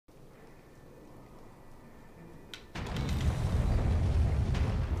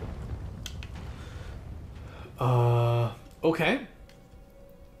Okay.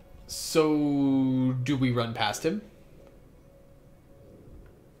 So, do we run past him?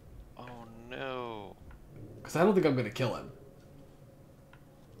 Oh no. Because I don't think I'm going to kill him.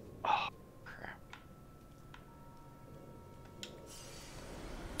 Oh crap.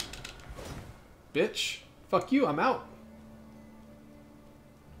 Bitch. Fuck you, I'm out.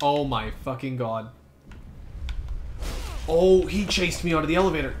 Oh my fucking god. Oh, he chased me out of the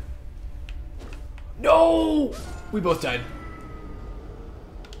elevator. No! We both died.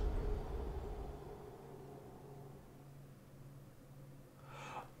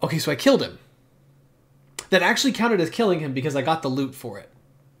 Okay, so I killed him. That actually counted as killing him because I got the loot for it.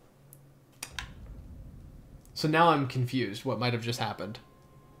 So now I'm confused what might have just happened.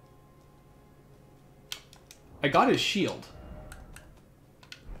 I got his shield.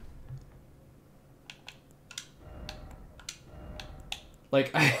 Like,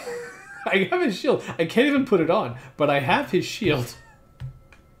 I have his shield. I can't even put it on, but I have his shield.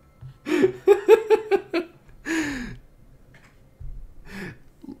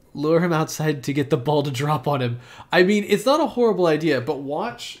 Lure him outside to get the ball to drop on him. I mean, it's not a horrible idea, but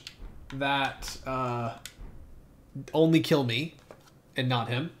watch that only kill me and not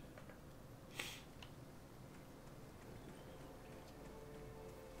him.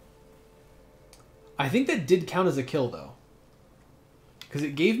 I think that did count as a kill, though. Because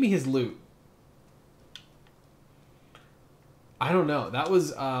it gave me his loot. I don't know. That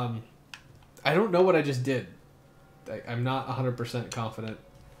was... I don't know what I just did. I'm not 100% confident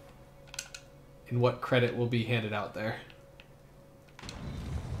in what credit will be handed out there.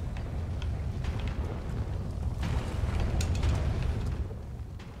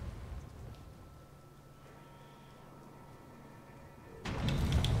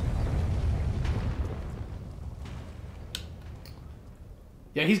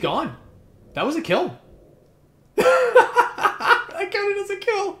 Yeah, he's gone. That was a kill. That counted as a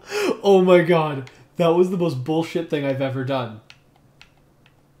kill. Oh my god. That was the most bullshit thing I've ever done.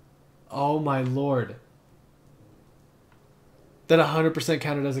 Oh my lord. That 100%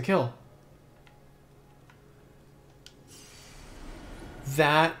 counted as a kill.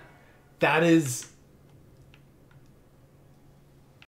 That is